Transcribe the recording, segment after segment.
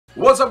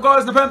What's up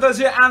guys, NepentheZ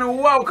here and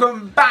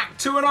welcome back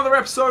to another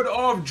episode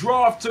of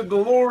Draft to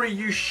Glory.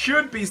 You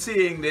should be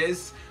seeing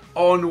this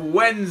on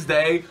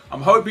Wednesday.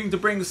 I'm hoping to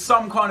bring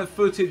some kind of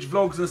footage,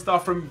 vlogs and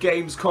stuff from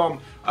Gamescom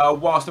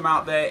whilst I'm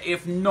out there.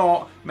 If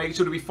not, make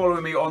sure to be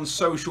following me on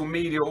social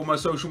media. All my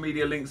social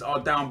media links are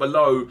down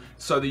below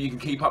so that you can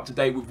keep up to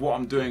date with what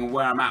I'm doing and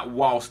where I'm at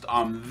whilst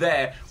I'm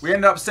there. We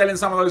ended up selling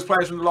some of those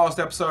players from the last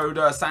episode.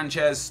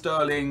 Sanchez,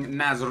 Sterling,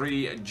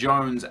 Nasri,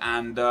 Jones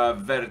and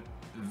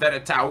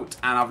Veritout,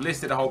 and I've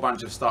listed a whole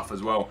bunch of stuff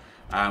as well,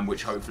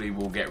 which hopefully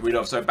we'll get rid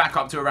of. So back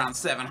up to around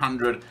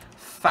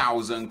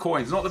 700,000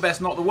 coins. Not the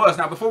best, not the worst.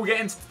 Now, before we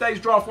get into today's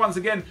draft, once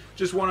again,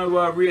 just want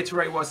to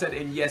reiterate what I said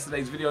in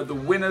yesterday's video. The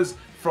winners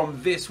from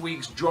this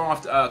week's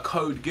draft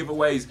code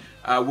giveaways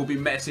will be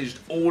messaged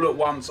all at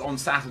once on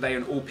Saturday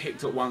and all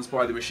picked at once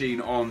by the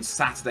machine on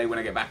Saturday when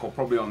I get back, or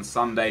probably on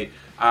Sunday.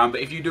 But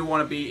if you do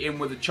want to be in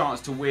with a chance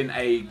to win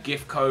a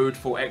gift code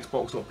for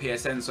Xbox or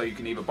PSN, so you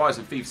can either buy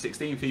some FIFA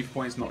 16 FIFA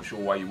points, not sure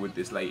why you would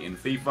this late in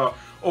FIFA,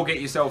 or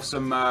get yourself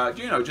some,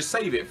 you know, just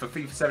save it for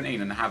FIFA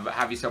 17 and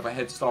have yourself a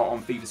head start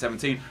on FIFA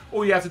 17.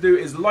 All you have to do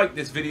is like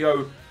this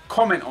video,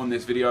 comment on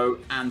this video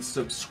and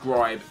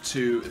subscribe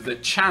to the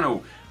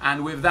channel.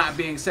 And with that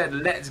being said,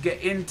 let's get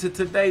into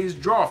today's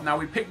draft. Now,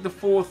 we picked the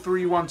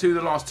 4-3-1-2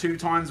 the last two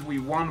times. We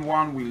won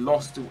one, we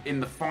lost in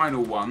the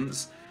final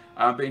ones.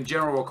 But in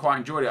general, I quite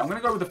enjoyed it. I'm going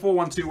to go with the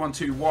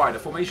 4-1-2-1-2 wide, a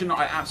formation that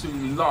I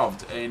absolutely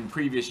loved in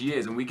previous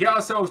years. And we get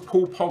ourselves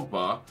Paul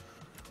Pogba.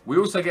 We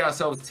also get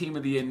ourselves Team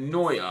of the Year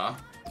Neuer.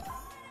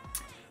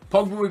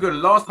 Pogba, we're good.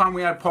 Last time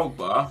we had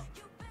Pogba,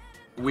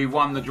 we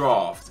won the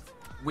draft.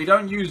 We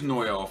don't use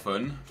Neuer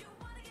often.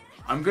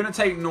 I'm going to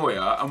take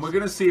Neuer, and we're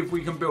going to see if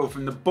we can build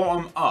from the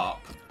bottom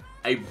up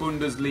a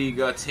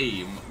Bundesliga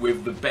team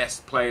with the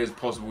best players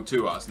possible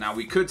to us. Now,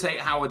 we could take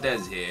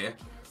NepentheZ here,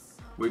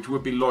 which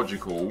would be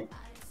logical,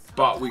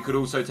 but we could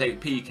also take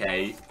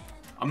PK.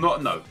 I'm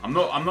not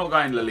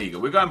going La Liga.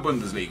 We're going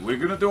Bundesliga. We're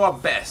going to do our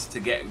best to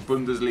get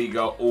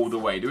Bundesliga all the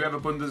way. Do we have a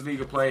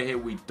Bundesliga player here?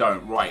 We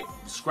don't. Right,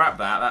 scrap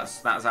that.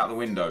 That's out the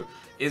window.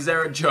 Is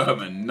there a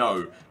German?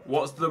 No.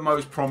 What's the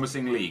most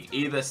promising league?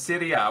 Either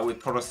Serie A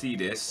with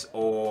Torresidis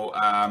or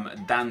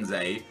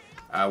Danze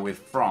with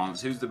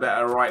France. Who's the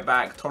better right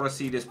back?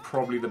 Torresidis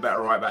probably the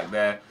better right back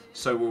there.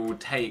 So we will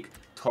take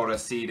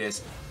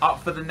Torresidis.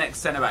 Up for the next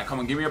centre back. Come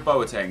on, give me a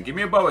Boateng. Give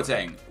me a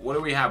Boateng. What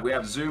do we have? We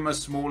have Zuma,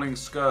 Smalling,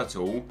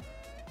 Skirtle.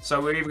 So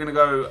we're either going to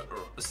go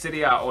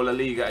Serie A or La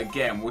Liga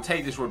again. We'll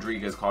take this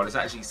Rodriguez card. It's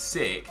actually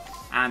sick,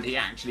 and he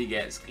actually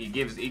gives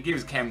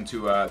chem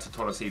to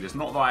Torresidis.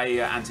 Not that I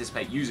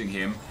anticipate using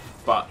him,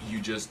 but you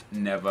just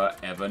never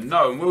ever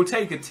know. And we'll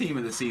take a Team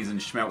of the Season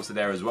Schmelzer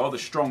there as well. The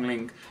strong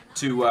link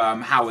to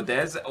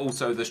NepentheZ,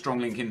 also the strong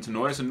link into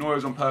Neuer. So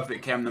Neuer's on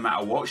perfect chem no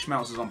matter what.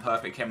 Schmelzer's on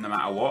perfect chem no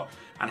matter what.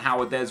 And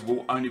NepentheZ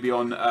will only be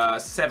on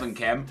 7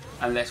 chem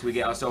unless we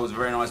get ourselves a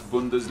very nice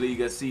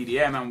Bundesliga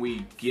CDM, and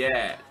we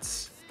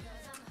get...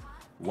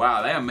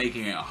 Wow, they are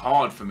making it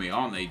hard for me,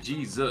 aren't they?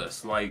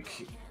 Jesus,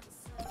 like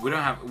we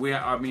don't have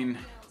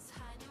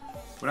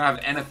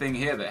anything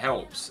here that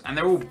helps, and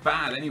they're all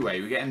bad anyway.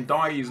 We're getting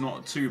Dai is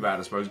not too bad,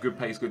 I suppose. Good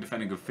pace, good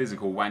defending, good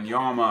physical.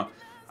 Wanyama,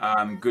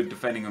 good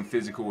defending and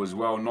physical as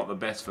well. Not the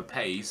best for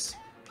pace.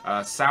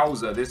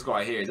 Salza, this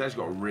guy here, he's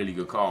actually got a really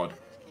good card.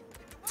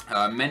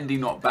 Mendy,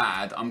 not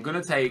bad. I'm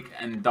gonna take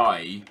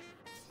Ndai.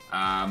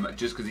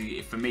 Just because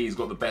for me he's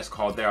got the best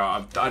card there.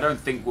 I don't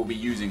think we'll be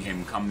using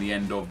him come the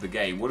end of the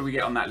game. What do we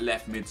get on that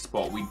left mid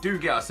spot? We do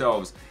get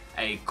ourselves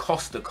a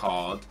Costa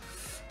card.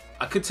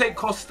 I could take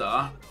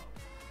Costa,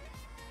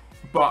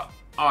 but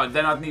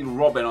then I'd need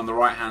Robin on the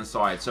right hand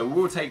side. So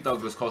we'll take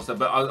Douglas Costa,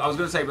 but I was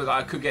going to say, but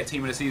I could get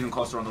Team of the Season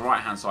Costa on the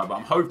right hand side, but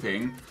I'm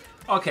hoping...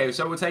 Okay,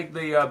 so we'll take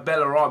the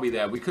Bellarabi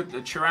there. We could... The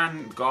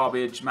Chiran,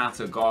 garbage.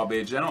 Mata,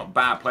 garbage. They're not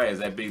bad players.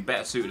 They'd be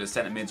better suited as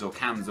centre mids or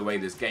cams the way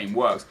this game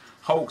works.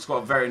 Hulk's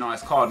got a very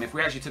nice card, and if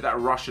we actually took that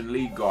Russian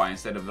league guy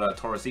instead of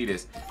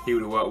Torresidis, he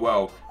would have worked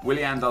well.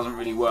 Willian doesn't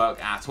really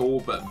work at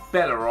all, but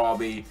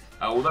Bellarabi,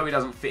 although he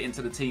doesn't fit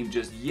into the team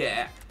just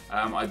yet,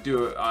 I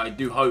do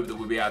hope that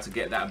we'll be able to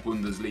get that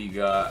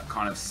Bundesliga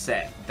kind of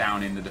set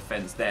down in the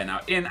defence there. Now,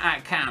 in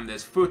at cam,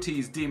 there's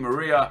Footies, Di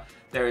Maria,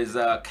 there is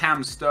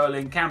Cam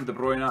Sterling, Cam De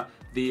Bruyne,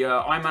 the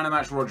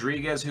iManamatch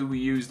Rodriguez, who we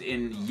used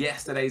in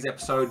yesterday's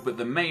episode, but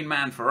the main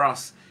man for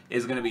us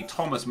is going to be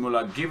Thomas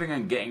Muller, giving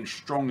and getting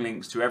strong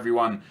links to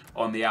everyone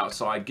on the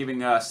outside,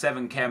 giving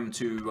 7 chem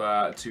to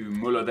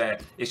Muller there.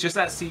 It's just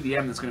that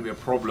CDM that's going to be a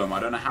problem.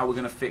 I don't know how we're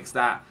going to fix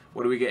that.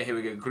 What do we get here?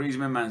 We get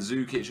Griezmann,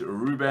 Mandzukic,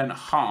 Ruben,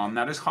 Hahn.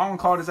 Now, this Hahn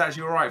card is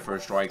actually alright for a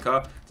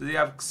striker. Does he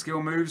have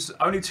skill moves?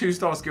 Only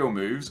 2-star skill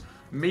moves.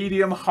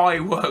 Medium high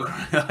work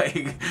rate,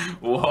 like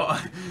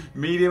what?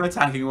 Medium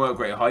attacking work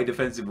rate, high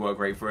defensive work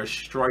rate for a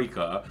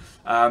striker.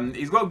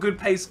 He's got good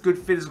pace, good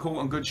physical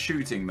and good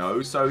shooting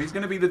though, so he's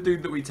going to be the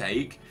dude that we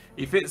take.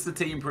 He fits the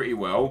team pretty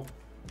well.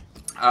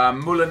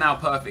 Muller now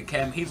perfect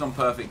chem, he's on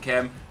perfect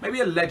chem. Maybe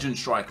a legend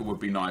striker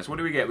would be nice. What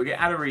do we get? We get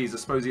Adariz, I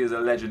suppose he is a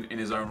legend in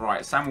his own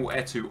right. Samuel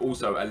Eto'o,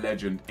 also a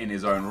legend in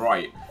his own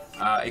right.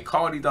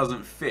 Icardi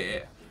doesn't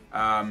fit.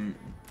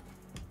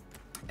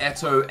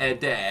 Eto'o,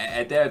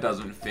 Eder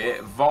doesn't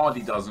fit.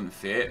 Vardy doesn't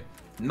fit.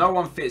 No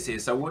one fits here,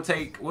 so we'll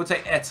take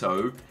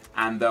Eto'o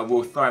and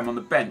we'll throw him on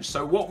the bench.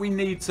 So what we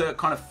need to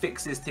kind of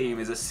fix this team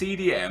is a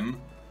CDM,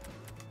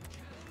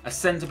 a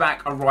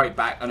centre-back, a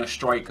right-back, and a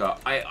striker.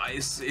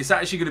 It's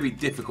actually going to be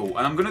difficult. And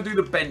I'm going to do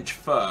the bench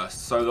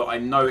first so that I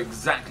know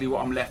exactly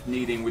what I'm left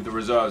needing with the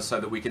reserves so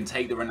that we can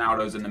take the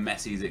Ronaldos and the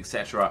Messis,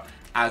 etc.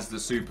 as the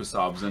super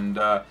subs. And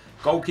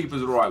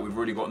goalkeepers are right. We've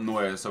really got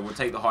Neuer, so we'll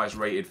take the highest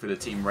rated for the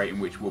team rating,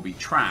 which will be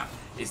Trapp.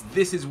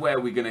 This is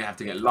where we're going to have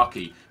to get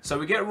lucky. So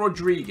we get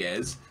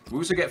Rodriguez. We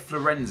also get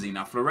Florenzi.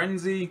 Now,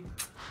 Florenzi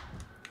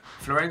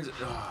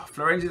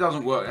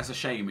doesn't work. That's a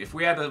shame. If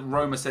we had a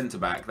Roma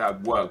centre-back, that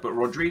would work. But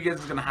Rodriguez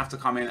is going to have to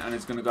come in and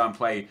is going to go and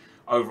play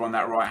over on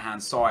that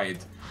right-hand side,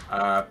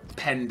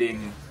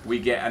 pending we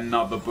get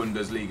another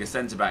Bundesliga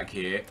centre-back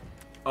here.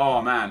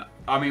 Oh, man.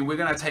 I mean, we're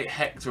going to take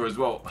Hector as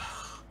well.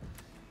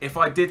 If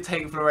I did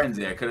take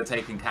Florenzi, I could have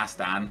taken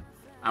Castan.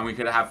 And we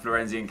could have had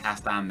Florenzi and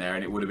Castan there,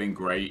 and it would have been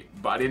great.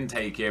 But I didn't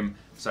take him,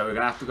 so we're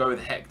going to have to go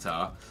with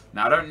Hector.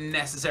 Now, I don't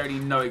necessarily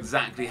know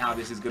exactly how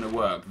this is going to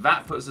work.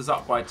 That puts us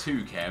up by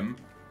 2 chem.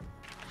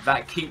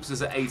 That keeps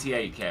us at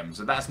 88 chem,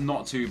 so that's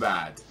not too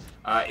bad.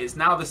 It's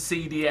now the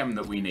CDM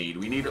that we need.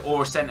 We need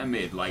or a centre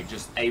mid, like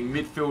just a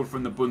midfield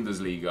from the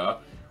Bundesliga.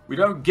 We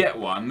don't get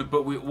one,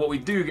 but what we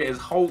do get is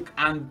Hulk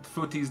and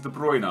NepentheZ De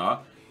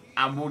Bruyne.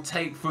 And we'll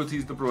take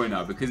NepentheZ De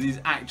Bruyne because he's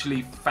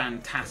actually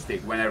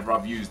fantastic whenever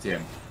I've used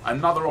him.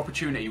 Another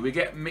opportunity. We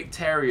get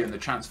Mkhitaryan, the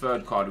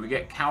transferred card. We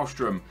get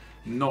Kallstrom,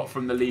 not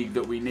from the league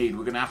that we need.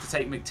 We're going to have to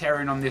take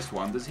Mkhitaryan on this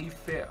one. Does he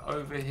fit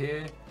over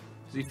here?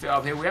 Does he fit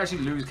up here? We actually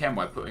lose chem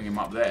by putting him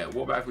up there.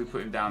 What about if we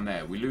put him down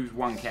there? We lose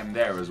 1 chem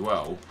there as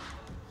well.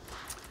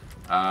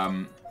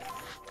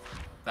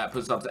 That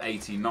puts us up to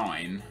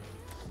 89.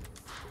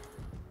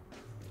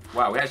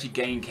 Wow, we actually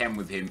gain chem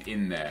with him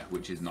in there,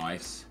 which is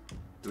nice.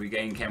 Do we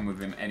gain chem with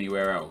him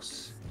anywhere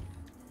else?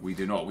 We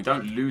do not. We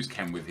don't lose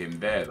chem with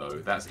him there, though.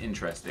 That's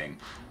interesting.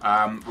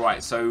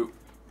 Right, so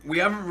we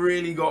haven't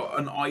really got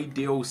an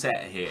ideal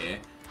set here.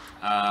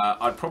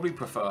 I'd probably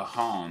prefer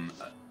Hahn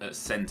at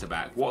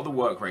centre-back. What are the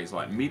work rates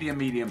like? Medium,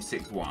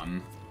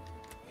 6'1".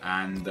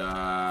 And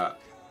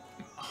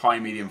high,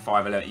 medium,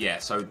 5'11". Yeah,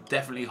 so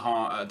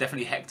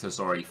definitely Hector,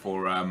 sorry,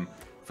 for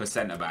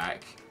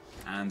centre-back.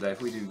 And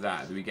if we do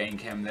that, do we gain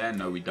chem there?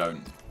 No, we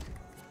don't.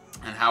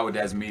 And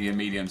Howardez,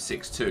 medium,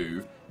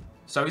 6'2".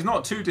 So he's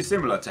not too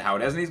dissimilar to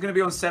Howardez, and he's going to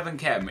be on 7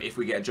 chem if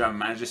we get a German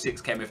manager,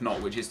 6 chem if not,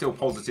 which is still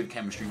positive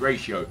chemistry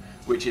ratio,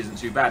 which isn't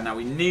too bad. Now,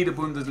 we need a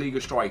Bundesliga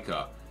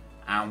striker,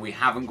 and we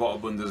haven't got a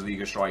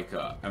Bundesliga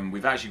striker. And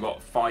we've actually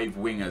got 5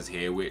 wingers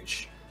here,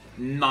 which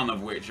none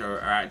of which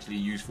are actually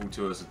useful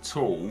to us at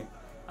all,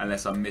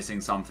 unless I'm missing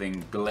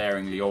something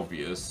glaringly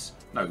obvious.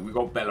 No, we've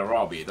got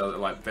Bellarabi.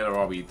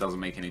 Bellarabi doesn't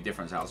make any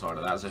difference outside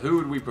of that. So who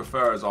would we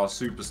prefer as our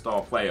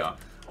superstar player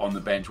on the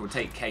bench? We'll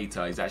take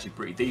Keita. He's actually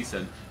pretty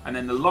decent. And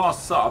then the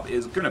last sub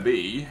is going to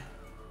be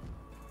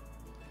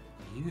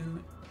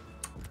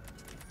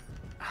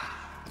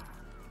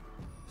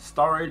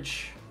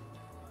Sturridge.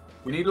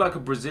 We need like a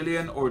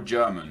Brazilian or a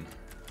German.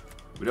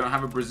 We don't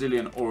have a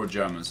Brazilian or a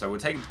German. So we'll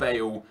take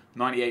Bale,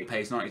 98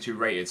 pace, 92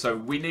 rated. So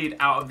we need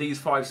out of these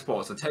 5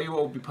 spots, I'll tell you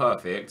what would be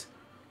perfect.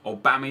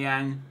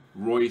 Aubameyang,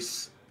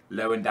 Royce,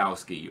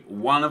 Lewandowski.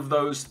 One of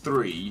those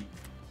 3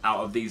 out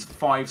of these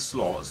 5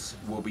 slots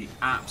will be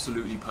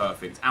absolutely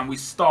perfect. And we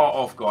start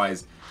off,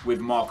 guys, with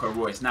Marco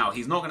Royce. Now,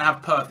 he's not going to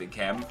have perfect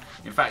chem.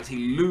 In fact,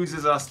 he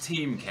loses us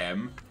team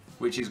chem,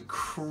 which is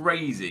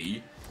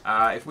crazy.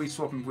 If we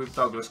swap him with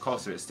Douglas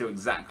Costa, it's still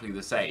exactly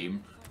the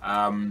same.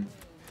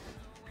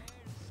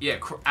 Yeah,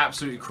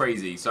 absolutely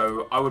crazy.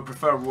 So I would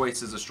prefer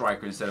Royce as a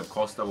striker instead of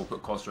Costa. We'll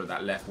put Costa at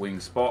that left wing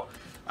spot.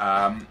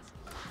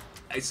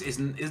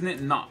 Isn't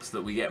it nuts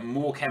that we get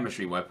more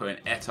chemistry by putting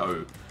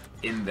Eto'o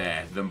in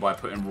there than by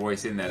putting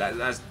Royce in there?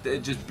 It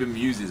just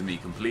bemuses me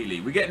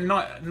completely. We get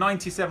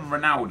 97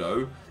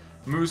 Ronaldo,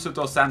 Musa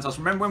Dos Santos.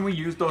 Remember when we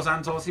used Dos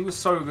Santos? He was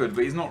so good,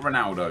 but he's not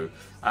Ronaldo.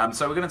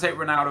 So we're going to take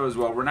Ronaldo as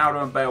well.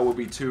 Ronaldo and Bale will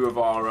be 2 of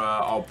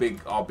our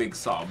big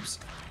subs.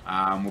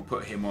 We'll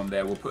put him on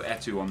there. We'll put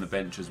Eto'o on the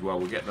bench as well.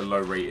 We'll get the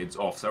low rateds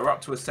off. So we're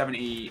up to a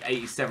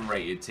 87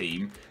 rated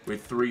team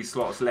with 3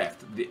 slots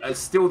left.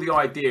 Still the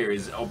idea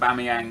is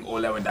Aubameyang or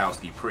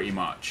Lewandowski, pretty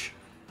much.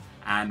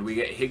 And we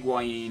get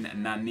Higuain,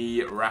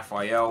 Nani,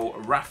 Raphael.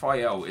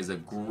 Raphael is a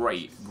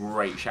great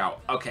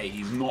shout. Okay,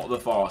 he's not the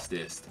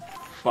fastest,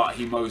 but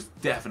he most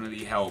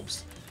definitely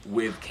helps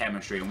with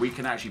chemistry. And we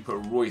can actually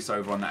put Royce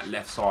over on that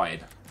left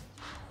side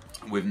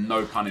with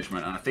no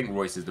punishment. And I think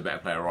Royce is the better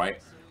player,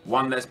 right?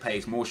 1 less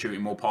pace, more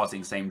shooting, more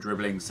passing, same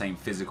dribbling, same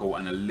physical,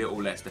 and a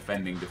little less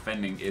defending.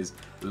 Defending is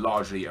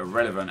largely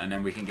irrelevant, and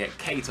then we can get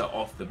Keita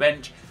off the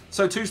bench.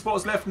 So 2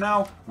 spots left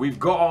now. We've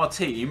got our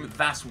team.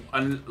 That's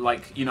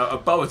like, you know, a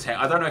Boateng.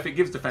 I don't know if it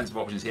gives defensive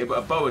options here, but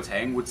a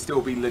Boateng would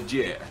still be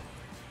legit.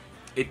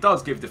 It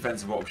does give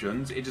defensive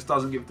options. It just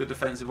doesn't give the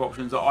defensive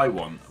options that I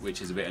want,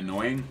 which is a bit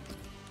annoying.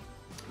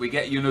 We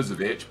get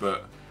Junuzovic,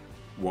 but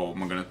well,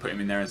 am I going to put him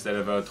in there instead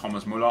of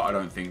Thomas Muller? I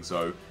don't think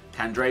so.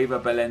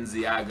 Candreva,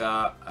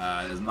 Balenciaga,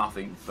 there's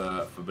nothing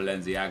for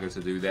Balenciaga to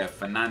do there.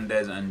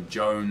 Fernandez and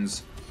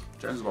Jones.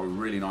 Jones has got a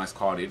really nice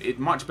card. It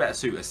much better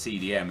suit a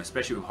CDM,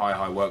 especially with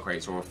high work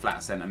rates or a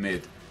flat centre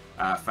mid.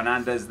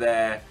 Fernandez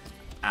there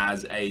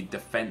as a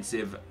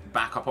defensive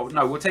backup option.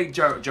 No, we'll take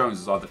Jones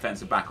as our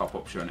defensive backup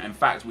option. In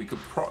fact, we could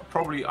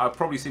I'd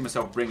probably see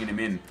myself bringing him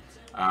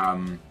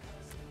in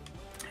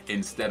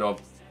instead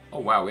of... Oh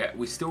wow,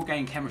 we still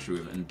gain chemistry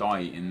with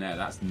Ndai in there.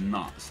 That's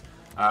nuts.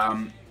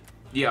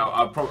 Yeah,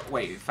 I'll probably...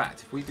 Wait, in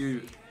fact, if we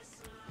do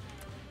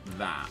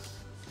that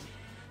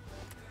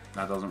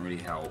doesn't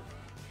really help.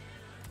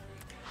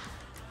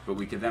 But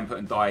we could then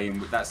put Ndai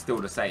in. That's still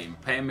the same.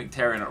 Paying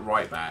Mkhitaryan at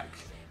right back.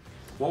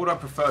 What would I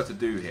prefer to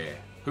do here?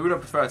 Who would I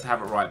prefer to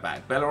have at right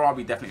back?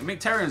 Bellarabi definitely.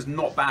 Mkhitaryan's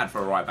not bad for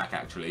a right back,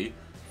 actually.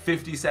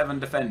 57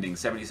 defending,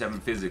 77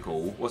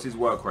 physical. What's his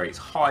work rates?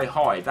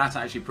 High. That's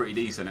actually pretty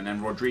decent. And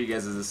then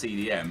Rodriguez as a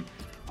CDM.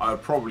 I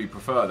would probably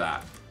prefer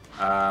that.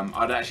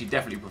 I'd actually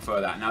definitely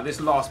prefer that. Now,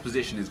 this last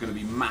position is going to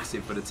be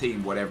massive for the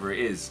team, whatever it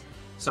is.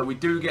 So we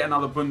do get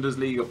another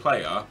Bundesliga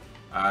player.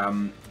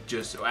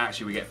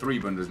 Actually, we get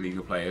 3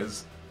 Bundesliga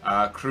players.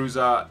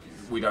 Cruiser,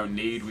 we don't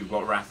need. We've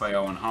got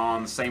Rafael and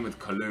Hans. Same with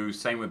Kalu.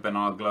 Same with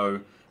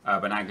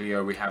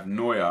Benaglio. We have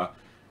Neuer.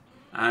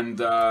 And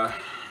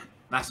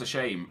that's a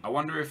shame. I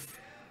wonder if...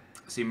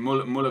 See,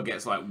 Muller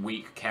gets like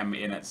weak chem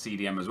in at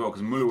CDM as well,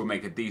 because Muller would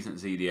make a decent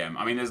CDM.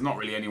 I mean, there's not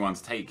really anyone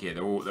to take here.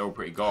 They're all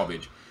pretty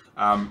garbage.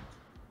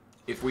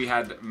 If we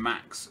had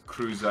Max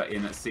Cruiser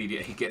in at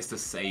CDM, he gets the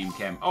same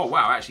chem. Oh,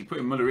 wow, actually,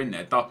 putting Muller in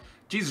there.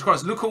 Jesus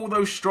Christ, look at all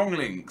those strong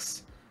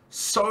links.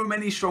 So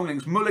many strong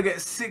links. Muller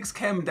gets 6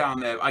 chem down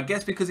there. I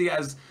guess because he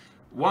has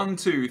 1,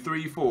 2,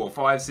 3, 4,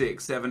 5,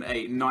 6, 7,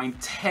 8, 9,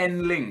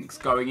 10 links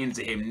going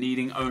into him,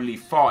 needing only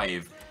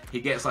 5. He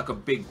gets like a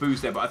big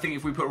boost there. But I think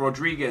if we put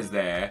Rodriguez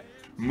there,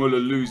 Muller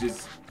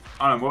loses...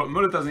 I don't know,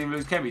 Muller doesn't even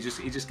lose chem. He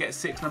just gets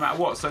 6 no matter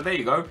what. So there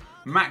you go.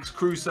 Max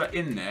Cruiser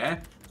in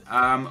there.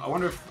 I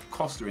wonder if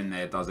Costa in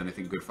there does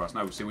anything good for us.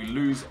 No, so we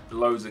lose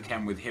loads of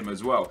chem with him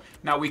as well.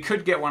 Now, we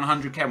could get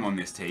 100 chem on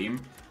this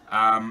team.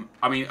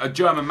 I mean, a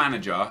German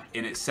manager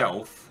in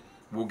itself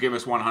will give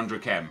us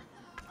 100 chem.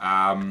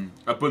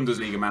 A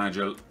Bundesliga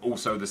manager,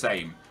 also the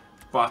same.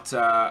 But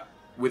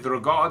with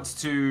regards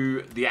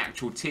to the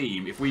actual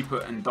team, if we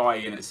put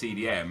Ndai in at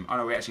CDM... Oh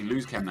no, we actually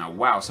lose chem now.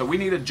 Wow, so we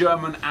need a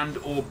German and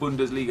or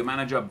Bundesliga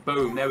manager.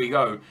 Boom, there we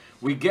go.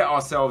 We get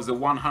ourselves the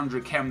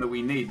 100 chem that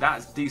we need.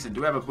 That's decent.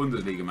 Do we have a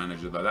Bundesliga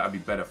manager though? That would be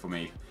better for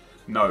me.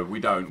 No, we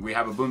don't. We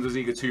have a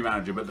Bundesliga 2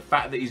 manager, but the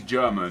fact that he's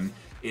German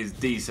is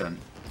decent.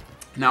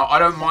 Now, I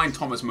don't mind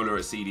Thomas Muller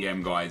at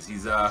CDM, guys.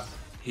 He's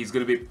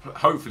going to be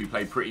hopefully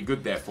play pretty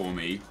good there for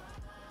me.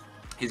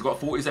 He's got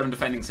 47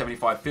 defending,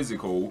 75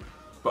 physical,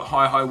 but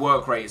high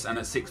work rates, and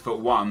at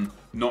 6'1",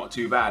 not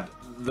too bad.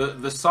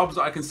 The subs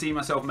that I can see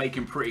myself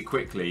making pretty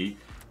quickly,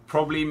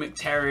 probably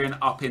Mkhitaryan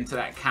up into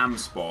that cam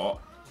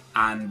spot,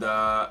 and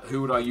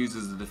who would I use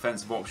as a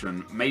defensive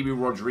option? Maybe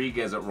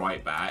Rodriguez at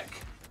right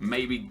back,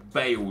 maybe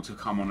Bale to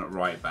come on at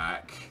right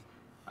back.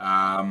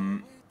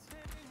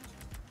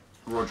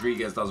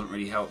 Rodriguez doesn't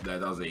really help there,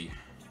 does he?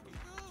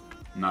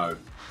 No.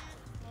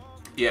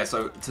 Yeah,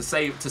 so to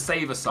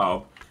save a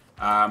sub,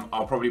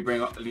 I'll probably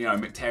bring up,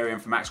 Mkhitaryan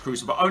for Max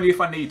Cruiser, but only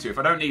if I need to. If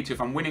I don't need to,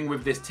 if I'm winning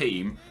with this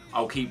team,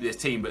 I'll keep this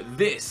team. But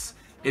this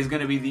is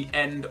going to be the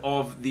end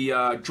of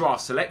the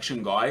draft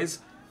selection, guys.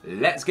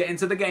 Let's get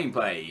into the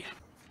gameplay.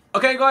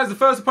 Okay, guys, the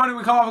first opponent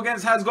we come up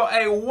against has got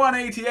a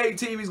 188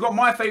 team. He's got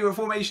my favourite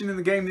formation in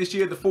the game this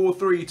year, the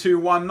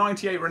 4-3-2-1,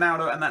 98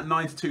 Ronaldo and that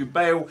 92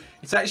 Bale.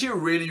 It's actually a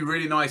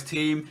really nice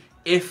team,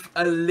 if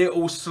a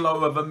little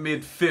slow of a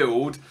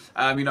midfield.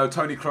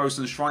 Tony Kroos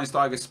and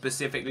Schweinsteiger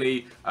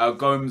specifically.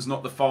 Gomes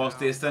not the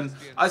fastest. And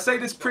I say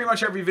this pretty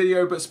much every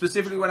video, but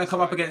specifically when I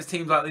come up against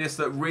teams like this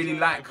that really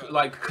lack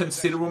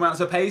considerable amounts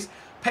of pace.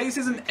 Pace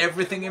isn't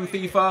everything in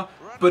FIFA,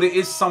 but it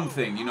is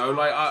something,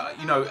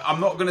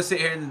 I'm not going to sit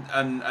here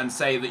and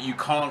say that you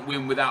can't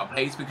win without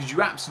pace, because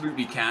you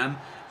absolutely can.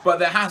 But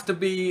there has to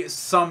be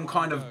some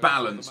kind of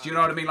balance. Do you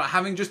know what I mean? Like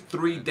having just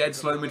 3 dead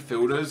slow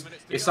midfielders,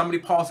 if somebody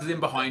passes in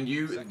behind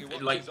you,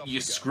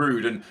 you're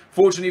screwed. And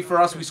fortunately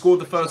for us, we scored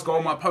the first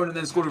goal. My opponent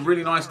then scored a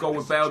really nice goal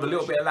with Bale. The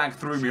little bit of lag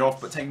threw me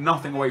off, but take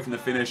nothing away from the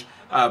finish.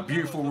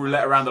 Beautiful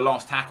roulette around the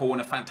last tackle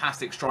and a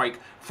fantastic strike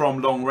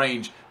from long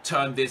range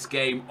turned this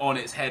game on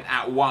its head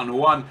at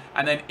 1-1.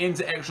 And then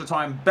into extra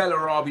time,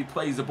 Bellarabi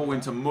plays the ball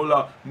into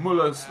Muller.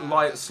 Muller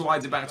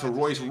slides it back to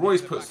Royce.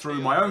 Royce puts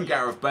through my own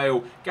Gareth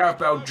Bale. Gareth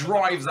Bale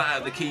drives that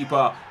at the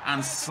keeper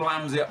and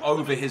slams it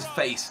over his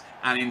face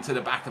and into the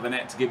back of the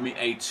net to give me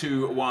a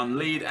 2-1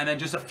 lead. And then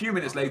just a few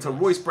minutes later,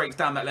 Royce breaks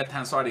down that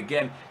left-hand side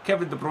again.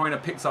 Kevin De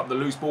Bruyne picks up the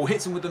loose ball,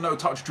 hits him with the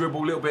no-touch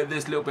dribble, a little bit of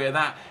this, a little bit of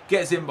that,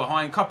 gets in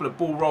behind, couple of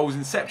ball rolls,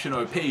 Inception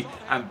OP,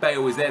 and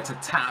Bale is there to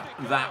tap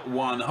that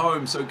one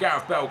home. So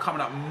Gareth Bale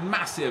coming up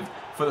massive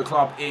for the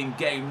club in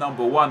game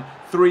number 1.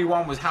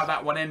 3-1 was how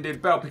that one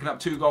ended. Bale picking up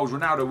 2 goals,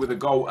 Ronaldo with a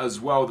goal as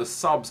well. The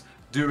subs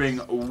doing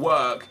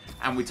work,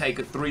 and we take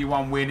a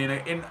 3-1 win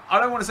in I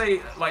don't want to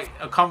say like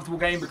a comfortable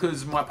game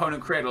because my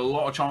opponent created a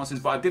lot of chances,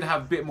 but I did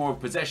have a bit more of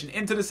possession.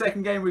 Into the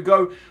second game we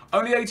go.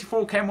 Only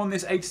 84 chem on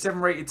this 87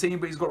 rated team,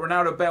 but he's got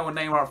Ronaldo, Bale and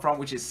Neymar up front,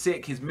 which is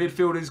sick. His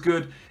midfield is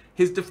good.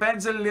 His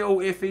defense a little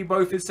iffy.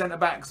 Both his centre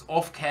backs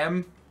off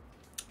chem.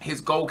 His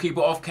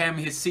goalkeeper off chem.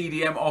 His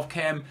CDM off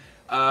chem.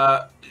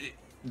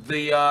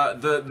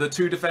 The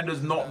two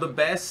defenders not the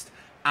best.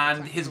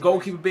 And his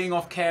goalkeeper being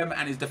off chem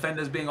and his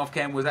defenders being off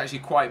chem was actually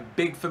quite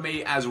big for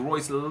me, as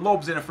Royce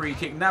lobs in a free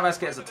kick. Navas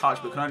gets a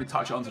touch but can only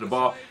touch it onto the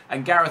bar.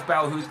 And Gareth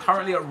Bale, who's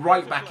currently at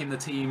right back in the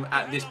team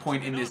at this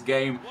point in this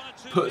game,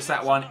 puts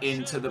that one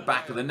into the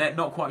back of the net.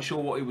 Not quite sure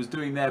what he was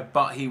doing there,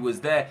 but he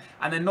was there.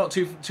 And then not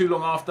too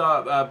long after,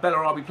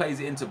 Bellarabi plays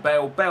it into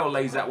Bale. Bale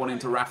lays that one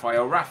into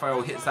Raphael.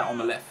 Raphael hits that on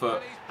the left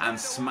foot and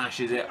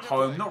smashes it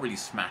home. Not really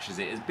smashes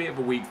it. It's a bit of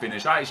a weak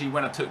finish.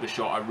 When I took the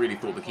shot, I really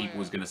thought the keeper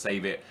was going to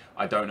save it.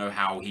 I don't know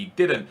how he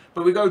didn't.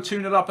 But we go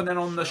 2-0 up, and then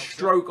on the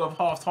stroke of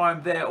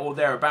half-time there or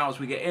thereabouts,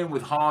 we get in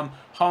with Hahn.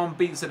 Hahn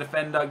beats the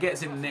defender,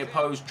 gets in the near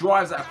post,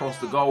 drives that across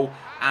the goal,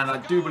 and I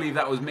do believe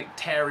that was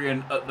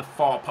Mkhitaryan at the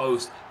far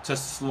post to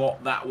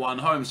slot that one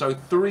home. So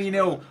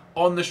 3-0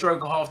 on the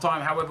stroke of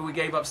half-time. However, we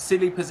gave up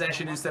silly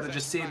possession instead of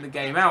just seeing the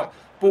game out.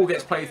 Ball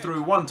gets played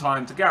through one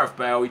time to Gareth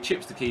Bale. He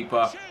chips the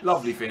keeper.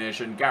 Lovely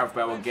finish. And Gareth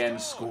Bale again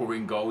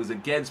scoring goals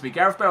against me.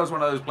 Gareth Bale is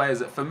one of those players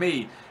that, for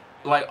me,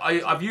 like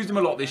I've used him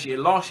a lot this year.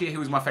 Last year he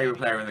was my favourite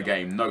player in the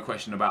game, no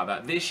question about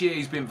that. This year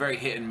he's been very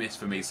hit and miss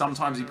for me.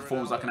 Sometimes he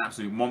performs like an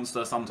absolute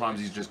monster, sometimes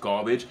he's just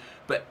garbage.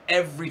 But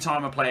every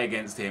time I play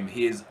against him,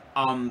 he is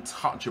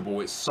untouchable.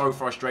 It's so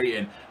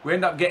frustrating. We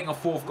end up getting a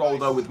fourth goal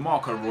though with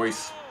Marco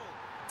Reus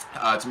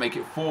to make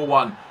it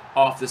 4-1.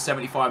 After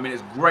 75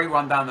 minutes, great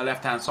run down the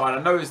left-hand side. I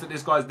noticed that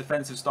this guy's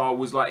defensive style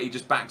was like he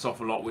just backs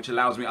off a lot, which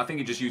allows me, I think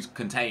he just used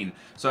contain,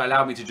 so it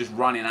allowed me to just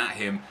run in at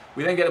him.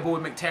 We then get the ball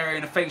with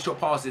Mkhitaryan, a fake shot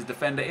past his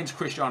defender into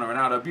Cristiano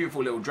Ronaldo,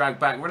 beautiful little drag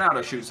back.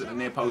 Ronaldo shoots at the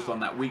near post on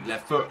that weak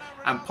left foot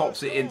and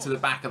pops it into the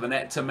back of the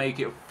net to make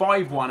it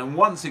 5-1. And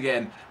once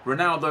again,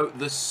 Ronaldo,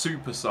 the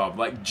super sub,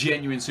 like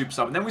genuine super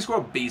sub. And then we score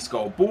a beast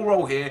goal. Ball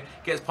roll here,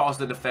 gets past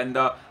the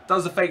defender,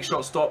 does the fake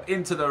shot stop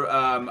into the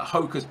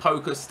hocus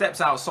pocus,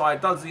 steps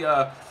outside, does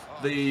the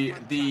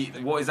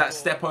what is that,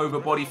 step over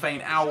body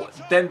feint out,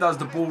 then does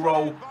the ball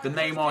roll, the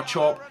Neymar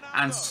chop,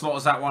 and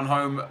slots that one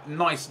home.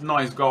 Nice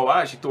goal.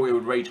 I actually thought he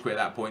would rage quit at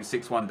that point.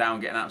 6-1 down,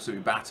 getting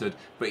absolutely battered,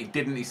 but he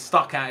didn't. He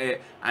stuck at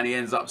it, and he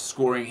ends up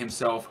scoring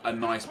himself a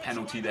nice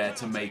penalty there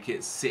to make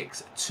it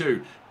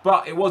 6-2.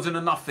 But it wasn't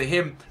enough for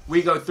him.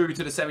 We go through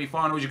to the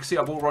semi-finals. You can see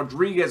I brought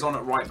Rodriguez on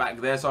at right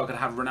back there so I could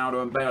have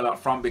Ronaldo and Bale up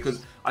front,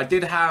 because I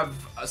did have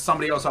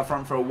somebody else up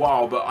front for a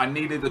while, but I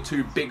needed the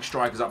two big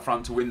strikers up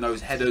front to win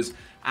those headers.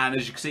 And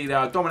as you can see there,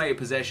 I dominated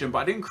possession, but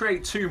I didn't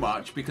create too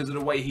much because of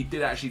the way he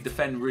did actually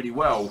defend really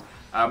well.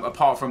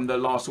 Apart from the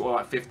last sort of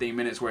like 15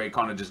 minutes where he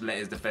kind of just let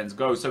his defense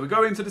go. So we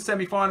go into the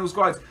semi-finals,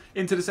 guys.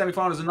 Into the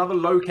semi-finals, another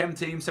low chem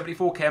team,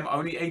 74 chem,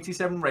 only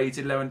 87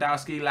 rated.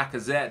 Lewandowski,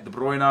 Lacazette, De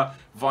Bruyne,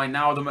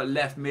 Wijnaldum at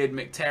left mid,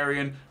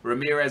 Mkhitaryan,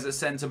 Ramirez at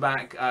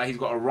centre-back. He's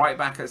got a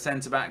right-back at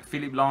centre-back,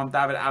 Philippe Lahm,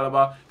 David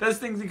Alaba. There's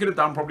things he could have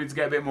done probably to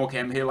get a bit more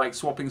chem here, like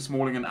swapping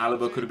Smalling and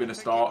Alaba could have been a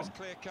start.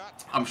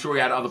 I'm sure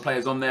he had other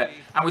players on there.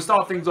 And we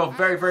start things off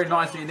very, very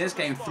nicely in this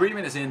game. 3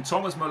 minutes in,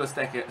 Thomas Muller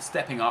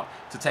stepping up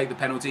to take the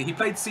penalty. He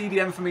played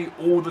CDM for me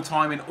all the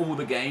time in all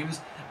the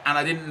games, and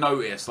I didn't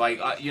notice. Like,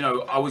 you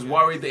know, I was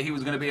worried that he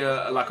was going to be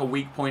like a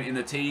weak point in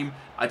the team.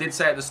 I did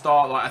say at the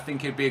start, like, I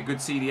think he'd be a good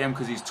CDM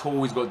because he's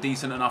tall, he's got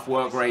decent enough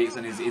work rates,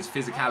 and his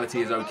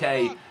physicality is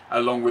okay,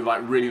 along with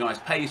like really nice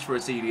pace for a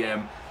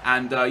CDM.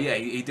 And yeah,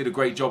 he did a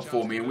great job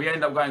for me. And we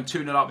end up going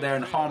 2-0 up there,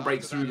 and Hahn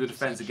breaks through the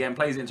defense again,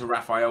 plays it into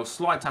Raphael.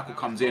 Slide tackle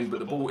comes in, but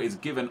the ball is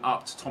given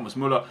up to Thomas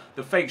Muller.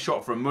 The fake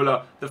shot from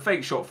Muller, the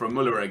fake shot from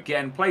Muller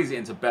again, plays it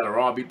into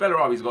Bellarabi.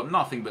 Bellarabi's got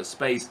nothing but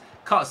space,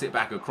 cuts it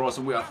back across,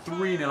 and we are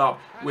 3-0 up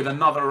with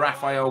another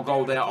Raphael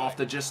goal there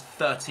after just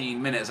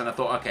 13 minutes. And I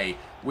thought, okay,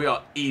 we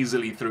are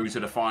easily through to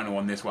the final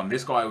on this one.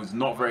 This guy was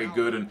not very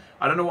good, and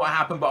I don't know what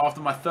happened, but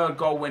after my third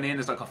goal went in,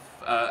 it's like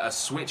a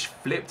switch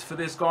flipped for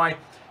this guy.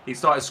 He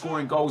started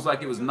scoring goals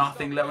like it was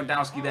nothing.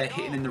 Lewandowski there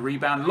hitting in the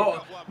rebound.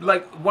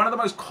 Like one of the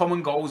most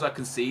common goals I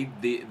concede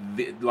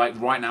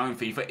like right now in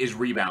FIFA is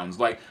rebounds.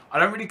 Like, I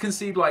don't really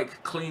concede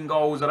like clean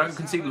goals. I don't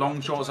concede long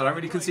shots. I don't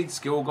really concede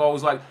skill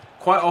goals. Like,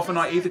 quite often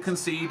I either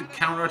concede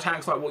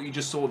counter-attacks like what you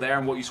just saw there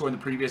and what you saw in the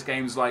previous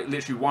games, like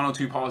literally 1 or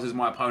 2 passes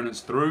my opponent's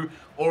through,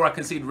 or I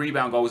concede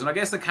rebound goals. And I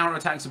guess the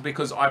counter-attacks are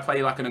because I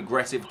play like an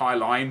aggressive high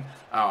line.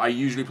 I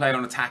usually play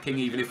on attacking,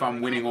 even if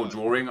I'm winning or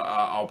drawing.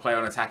 I'll play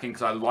on attacking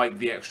because I like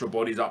the extra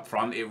bodies up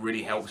front. It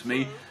really helps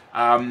me.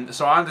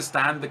 So I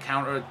understand the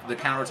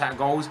counter-attack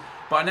goals,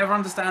 but I never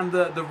understand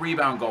the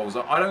rebound goals.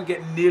 I don't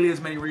get nearly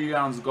as many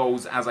rebounds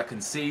goals as I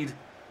concede.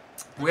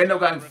 We end up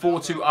going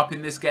 4-2 up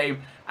in this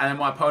game, and then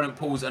my opponent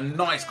pulls a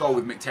nice goal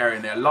with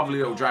Mkhitaryan there. Lovely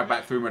little drag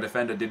back through my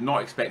defender. Did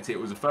not expect it. It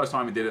was the first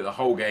time he did it the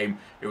whole game.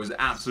 It was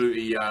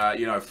absolutely,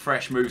 you know,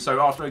 fresh move.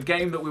 So after a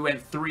game that we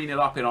went 3-0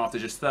 up in after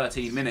just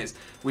 13 minutes,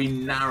 we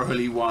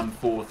narrowly won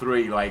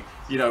 4-3. Like,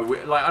 you know,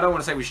 like I don't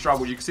want to say we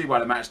struggled. You can see by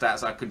the match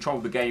stats, I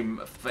controlled the game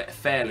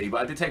fairly,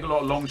 but I did take a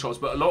lot of long shots.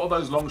 But a lot of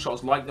those long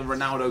shots, like the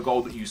Ronaldo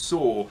goal that you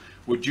saw,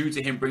 were due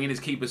to him bringing his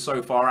keeper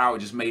so far out. It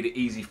just made it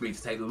easy for me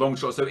to take the long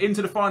shot. So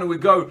into the final we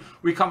go.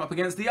 We come up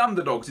against the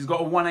underdogs. He's got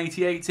a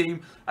 188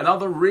 team.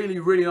 Another really,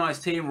 really nice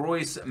team.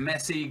 Royce,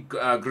 Messi,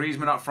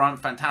 Griezmann up front.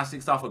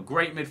 Fantastic stuff. A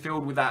great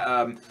midfield with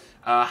that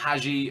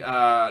Haji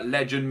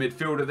legend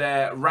midfielder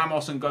there.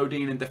 Ramos and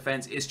Godin in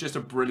defense. It's just a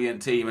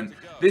brilliant team. And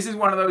this is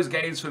one of those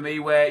games for me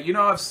where, you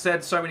know, I've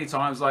said so many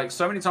times, like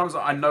so many times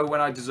that I know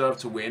when I deserve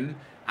to win.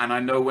 And I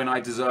know when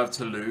I deserve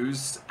to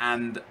lose,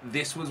 and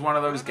this was one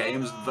of those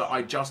games that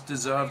I just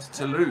deserved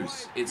to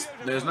lose.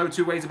 There's no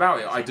two ways about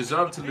it. I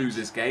deserved to lose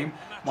this game.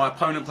 My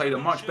opponent played a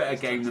much better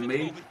game than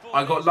me.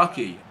 I got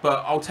lucky,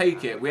 but I'll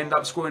take it. We end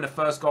up scoring the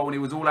first goal, and it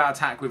was all out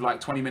attack with like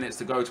 20 minutes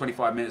to go,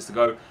 25 minutes to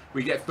go.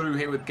 We get through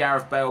here with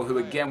Gareth Bale, who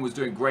again was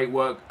doing great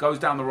work, goes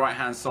down the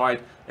right-hand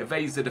side,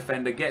 evades the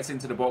defender, gets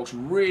into the box.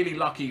 Really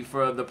lucky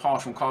for the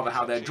pass from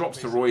Carvajal there, drops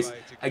to Royce.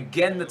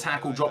 Again, the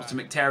tackle drops to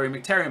Mkhitaryan.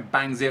 Mkhitaryan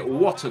bangs it.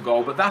 What a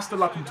goal, but that's the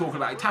luck I'm talking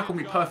about. He tackled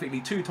me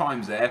perfectly 2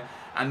 times there,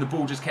 and the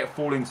ball just kept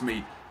falling to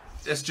me.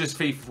 It's just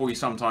FIFA for you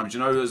sometimes,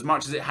 you know. As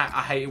much as I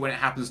hate it when it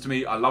happens to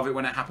me, I love it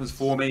when it happens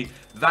for me.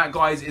 That,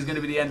 guys, is going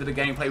to be the end of the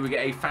gameplay. We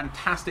get a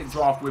fantastic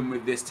draft win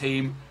with this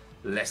team.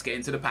 Let's get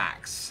into the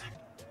packs.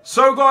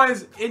 So,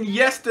 guys, in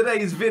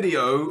yesterday's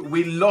video,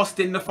 we lost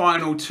in the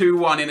final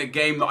 2-1 in a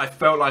game that I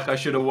felt like I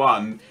should have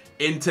won.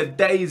 In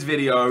today's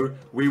video,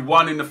 we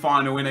won in the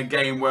final in a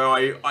game where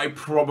I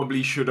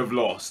probably should have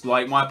lost.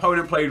 Like, my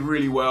opponent played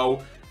really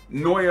well.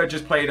 Neuer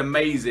just played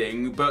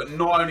amazing, but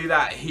not only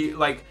that,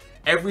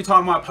 every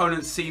time my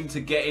opponent seemed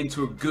to get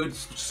into a good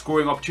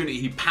scoring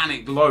opportunity, he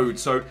panicked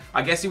loads. So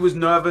I guess he was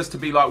nervous to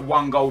be like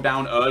 1 goal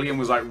down early and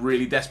was like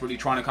really desperately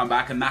trying to come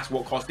back, and that's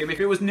what cost him. If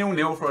it was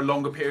 0-0 for a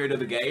longer period of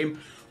the game,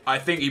 I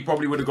think he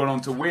probably would have gone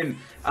on to win.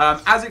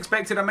 As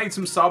expected, I made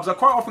some subs. I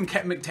quite often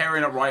kept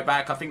Mkhitaryan at right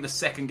back. I think the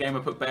second game I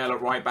put Bale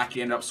at right back.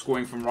 He ended up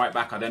scoring from right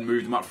back. I then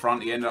moved him up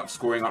front. He ended up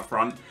scoring up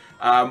front.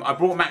 I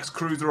brought Max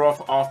Kreuzer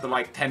off after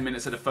like 10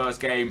 minutes of the first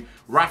game.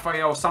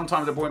 Raphael,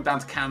 sometimes I brought him down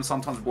to cam,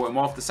 sometimes I brought him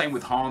off. The same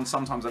with Hans.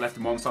 Sometimes I left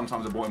him on,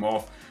 sometimes I brought him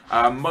off.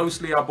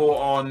 Mostly I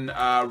brought on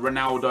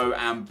Ronaldo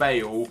and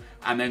Bale.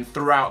 And then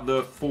throughout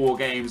the 4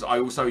 games, I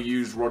also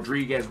used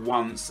Rodriguez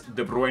once,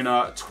 De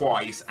Bruyne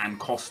twice, and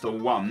Costa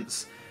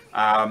once.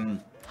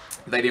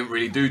 They didn't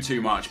really do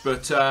too much,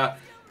 but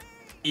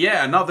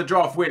yeah, another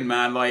draft win,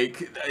 man.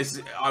 Like,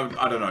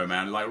 I don't know,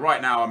 man. Like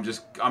right now,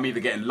 I'm either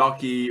getting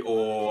lucky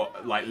or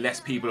like less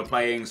people are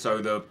playing, so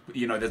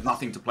there's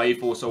nothing to play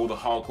for. So all the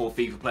hardcore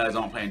FIFA players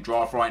aren't playing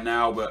draft right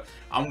now, but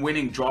I'm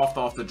winning draft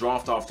after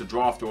draft after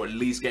draft, or at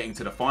least getting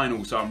to the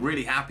final. So I'm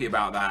really happy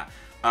about that.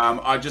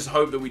 I just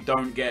hope that we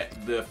don't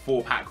get the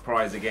 4-pack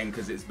prize again,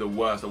 because it's the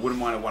worst. I wouldn't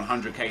mind a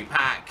 100k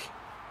pack.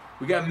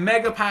 We get a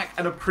mega pack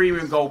and a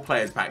premium gold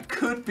players pack.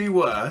 Could be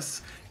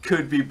worse,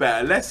 could be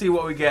better. Let's see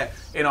what we get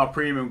in our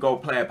premium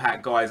gold player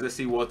pack, guys. Let's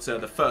see what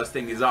the first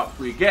thing is up.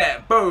 We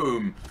get,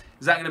 boom.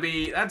 Is that going to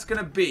be, that's going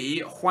to be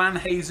Juan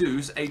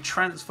Jesus, a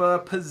transfer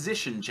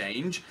position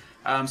change.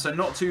 So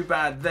not too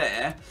bad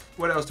there.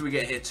 What else do we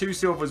get here? 2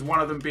 silvers, 1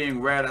 of them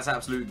being rare. That's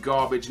absolute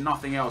garbage.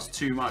 Nothing else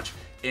too much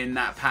in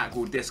that pack.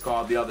 We'll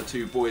discard the other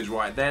 2 boys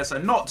right there. So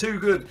not too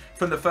good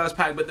from the first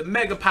pack, but the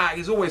mega pack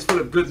is always full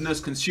of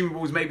goodness,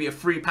 consumables, maybe a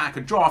free pack,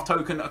 a draft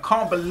token. I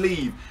can't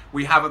believe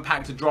we haven't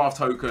packed a draft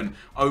token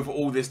over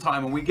all this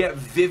time, and we get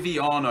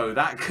Viviano.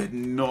 That could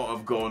not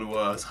have gone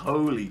worse.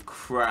 Holy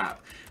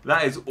crap.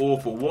 That is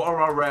awful. What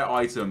are our rare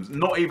items?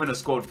 Not even a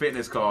squad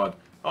fitness card.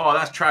 Oh,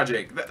 that's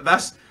tragic.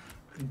 That's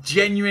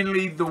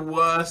genuinely the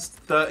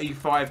worst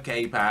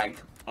 35k pack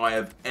I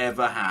have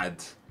ever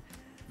had.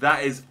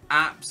 That is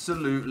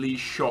absolutely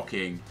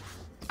shocking.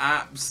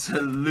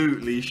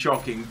 Absolutely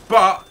shocking.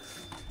 But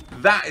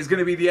that is going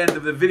to be the end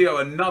of the video.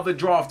 Another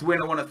draft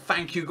win. I want to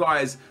thank you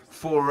guys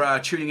for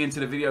tuning into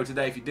the video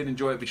today. If you did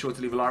enjoy it, be sure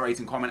to leave a like,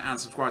 rating, comment, and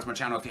subscribe to my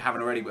channel if you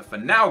haven't already. But for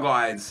now,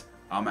 guys,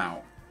 I'm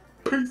out.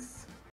 Peace.